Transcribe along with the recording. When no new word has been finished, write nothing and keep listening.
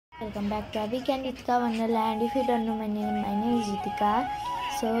Welcome back to our weekend Ritika Wonderland. If you don't know my name is Ritika.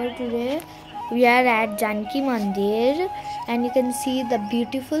 So today we are at Janaki Mandir and you can see the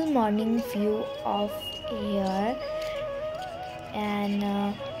beautiful morning view of here. And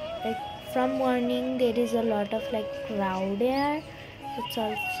like from morning there is a lot of crowd here. It's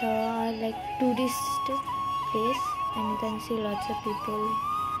also like tourist place and you can see lots of people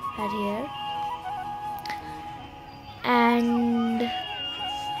are here. And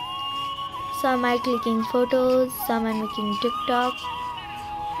some are clicking photos, some are making TikTok,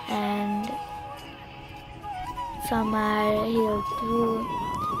 and some are here to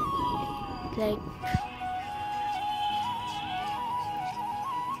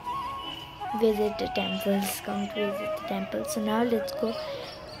visit the temples, come to visit the temple. So now let's go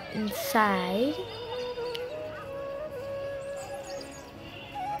inside.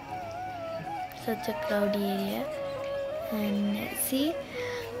 Such a crowded area. And see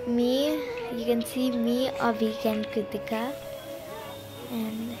me, you can see me, a weekend Kritika,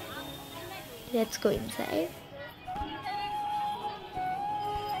 and let's go inside.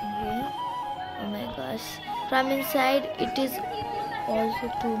 Okay. Oh my gosh, from inside it is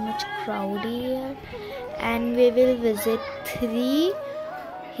also too much crowded here, and we will visit 3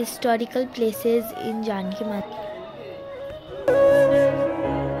 historical places in Janaki Mandir.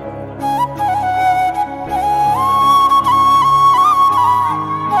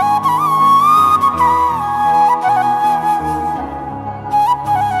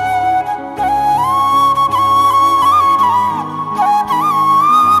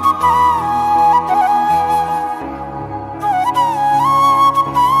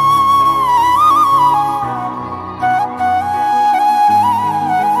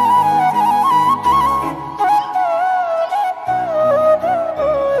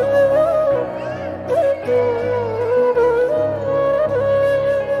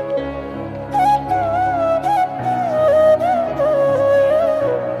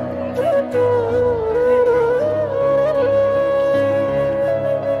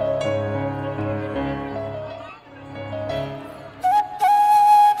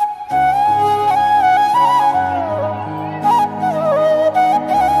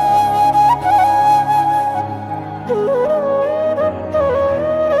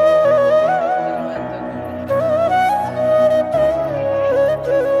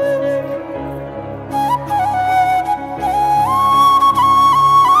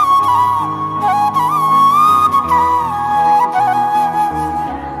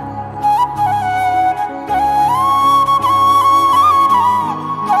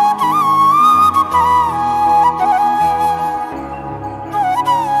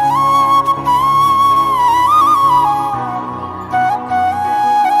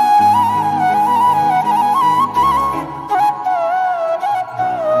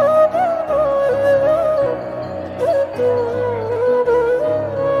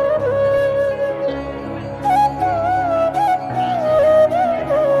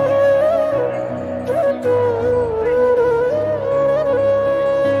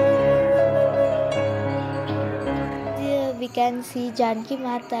 We can see Janaki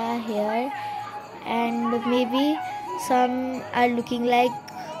Mata here, and maybe some are looking like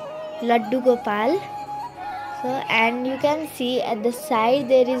Laddu Gopal. So, and you can see at the side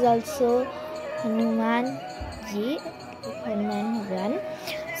there is also Hanuman Ji, Hanuman Bhagwan.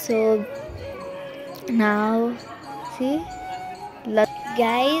 So now see,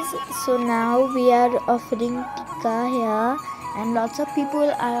 guys. So now we are offering tikka here, and lots of people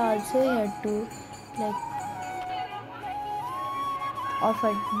are also here to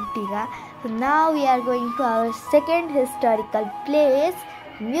offer tikka. So now we are going to our second historical place,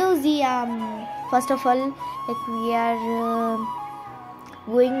 museum. First of all, we are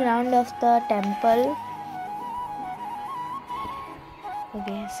going round of the temple.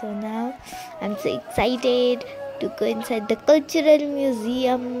 Okay, so now I'm so excited to go inside the cultural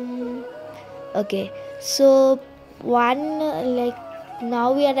museum. Okay, so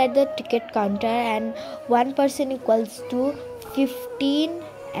now we are at the ticket counter, and 1 person equals to 15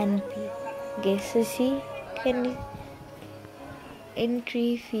 NP. Okay, so see,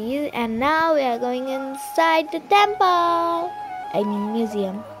 entry fees, and now we are going inside the temple. I mean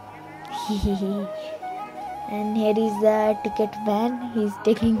museum. And here is the ticket man. He's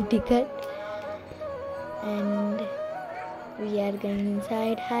taking ticket, and we are going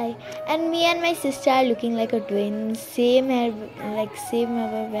inside. Hi, and me and my sister are looking like a twin. Same hair, same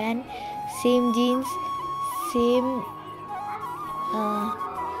rubber band, same jeans, same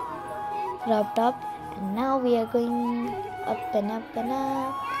crop top. And now we are going up and up and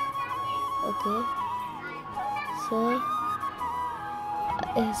up. Okay, so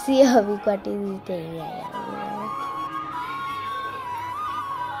See how we got it.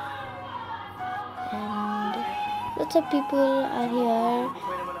 And lots of people are here.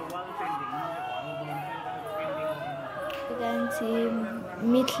 You can see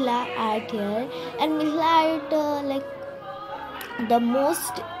Mithila art here, and Mithila art, like the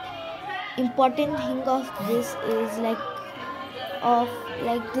most important thing of this is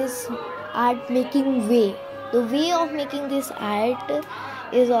this art making way. The way of making this art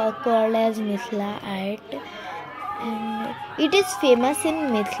is called as Mithila art, and it is famous in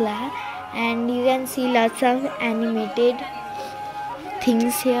Mithila, and you can see lots of animated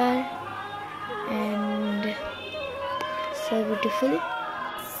things here, and so beautiful.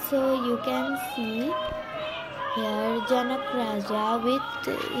 So you can see here Janak Raja with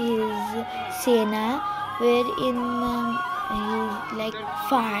his Sena, wherein his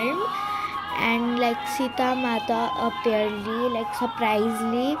farm, and Sita Mata apparently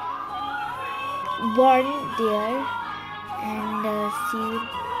surprisingly born there, and you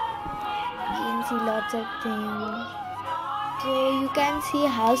can see lots of things. So you can see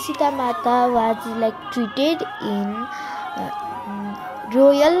how Sita Mata was treated in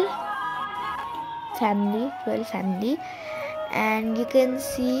royal family, and you can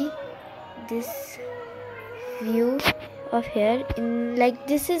see this view of here. In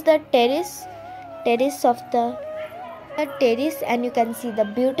this is the terrace of the terrace, and you can see the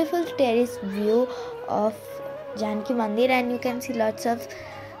beautiful terrace view of Janaki Mandir, and you can see lots of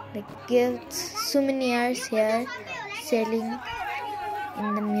gifts, souvenirs here selling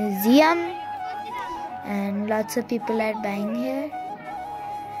in the museum, and lots of people are buying here.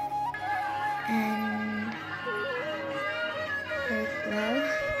 And wow.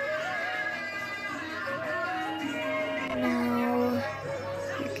 Now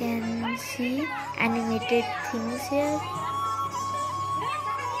you can see animated things here,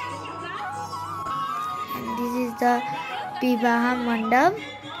 and this is the Vivaha Mandap,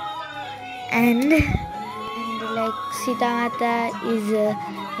 and Sita Mata is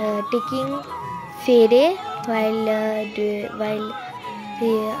taking fere while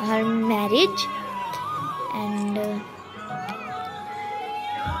her marriage, and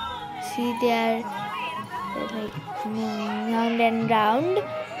see they are round and round,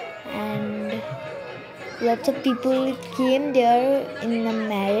 and lots of people came there in the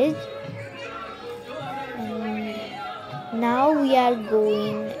marriage. And now we are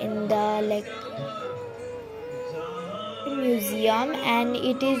going in the museum, and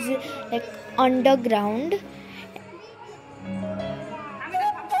it is underground.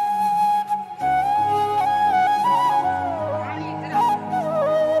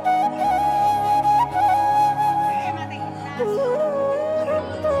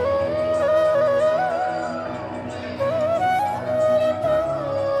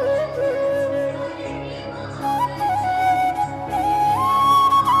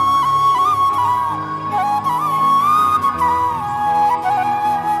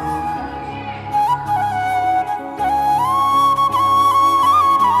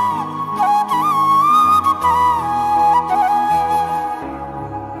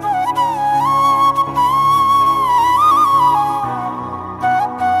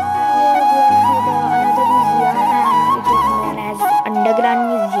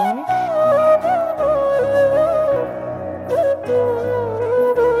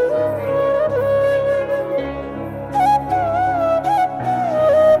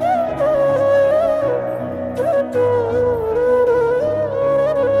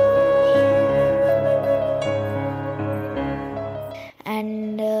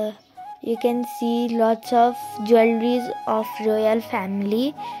 You can see lots of jewelries of royal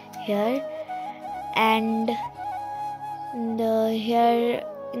family here, and here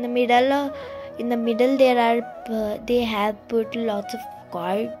in the middle there are they have put lots of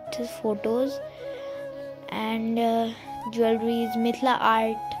cards, photos, and jewelries, Mithila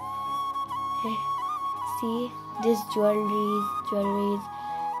art. See this jewelries,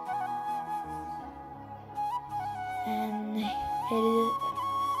 and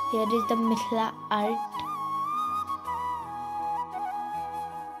here is the Mithila art.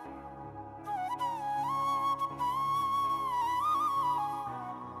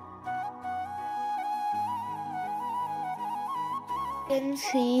 You can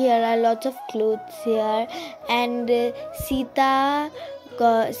see here are lots of clothes here, and Sita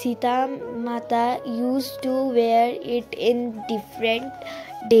Mata used to wear it in different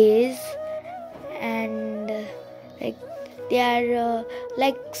days, and they are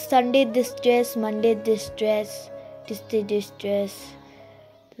Sunday this dress, Monday this dress, Tuesday this dress,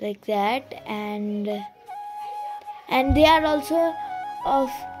 like that, and they are also of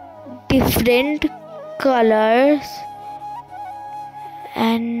different colors,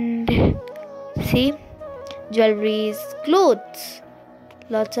 and see, jewelries, clothes,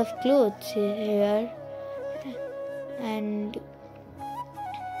 lots of clothes here, and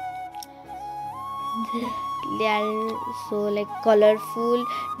they are so like colorful,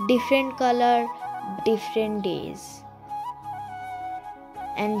 different color, different days,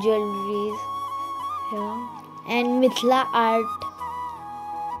 and jewelries here, and Mithila art,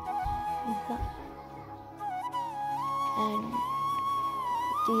 and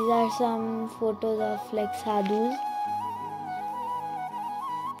these are some photos of like sadhus.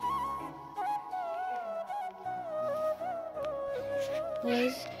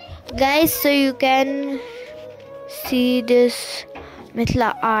 Guys, so you can see this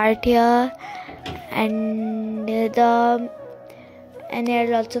Mithila art here, and here are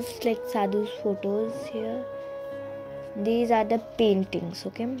lots of like sadhus photos here. These are the paintings,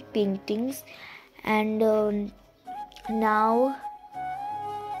 okay, paintings, and now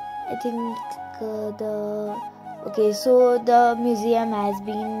I think so the museum has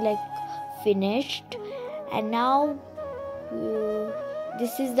been like finished, and now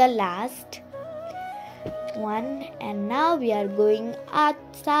this is the last one, and now we are going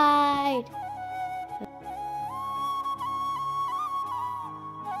outside.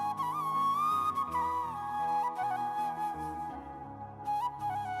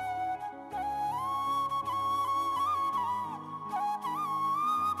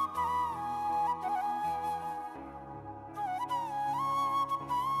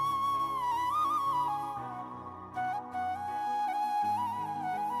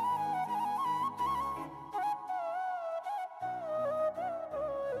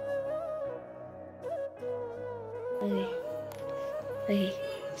 Okay,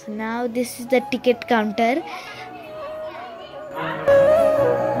 so now this is the ticket counter.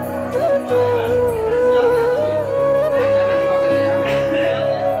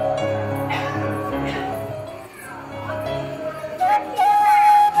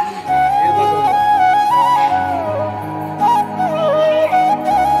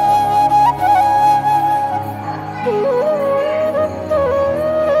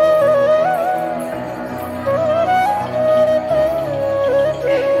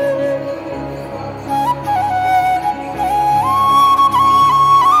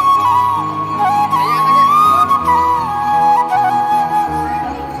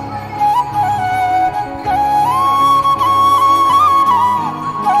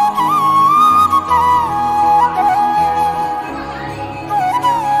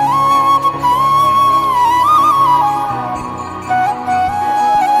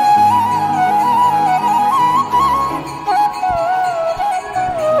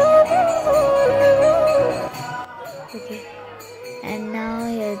 Okay, and now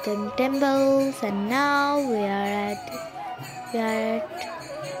here are the temples, and now we are at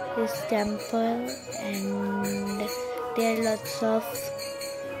this temple, and there are lots of,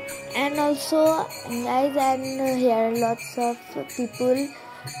 and also guys, and here are lots of people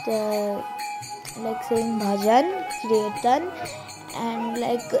like saying bhajan, kirtan, and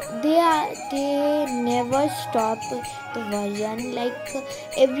like they never stop the bhajan, like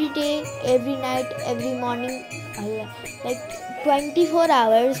every day, every night, every morning, like 24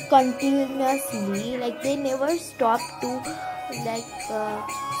 hours continuously, like they never stop to like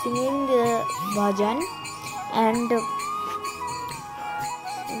singing the bhajan. And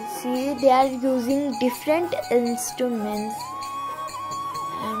see, they are using different instruments,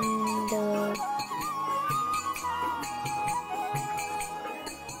 and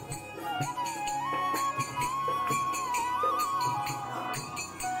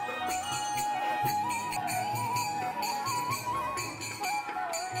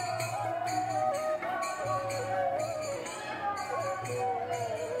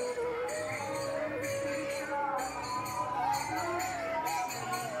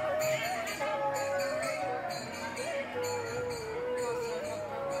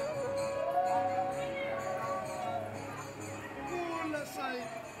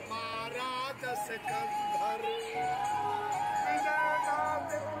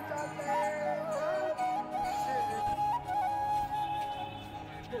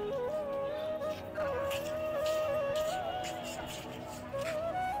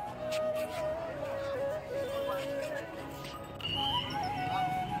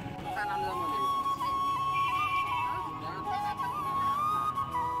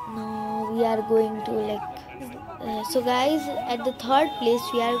now we are going to like so guys, at the third place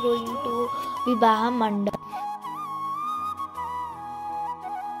we are going to Vivaha Mandap.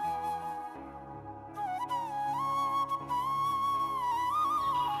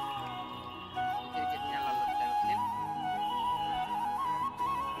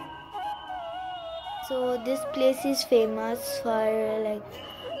 So this place is famous for like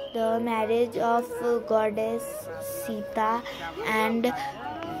the marriage of Goddess Sita and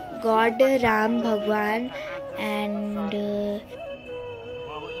God Ram Bhagwan, and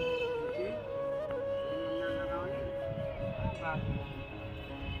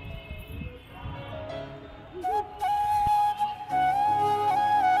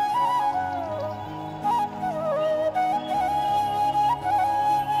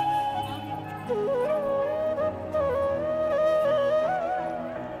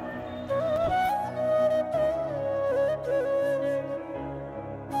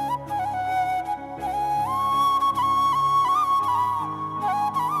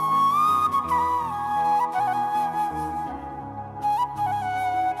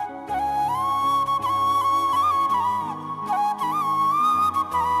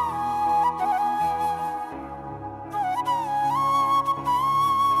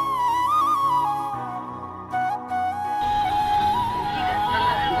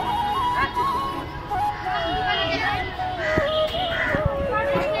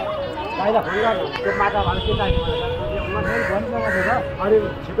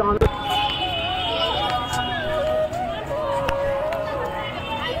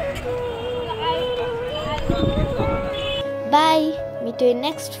bye. Meet you in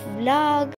next vlog.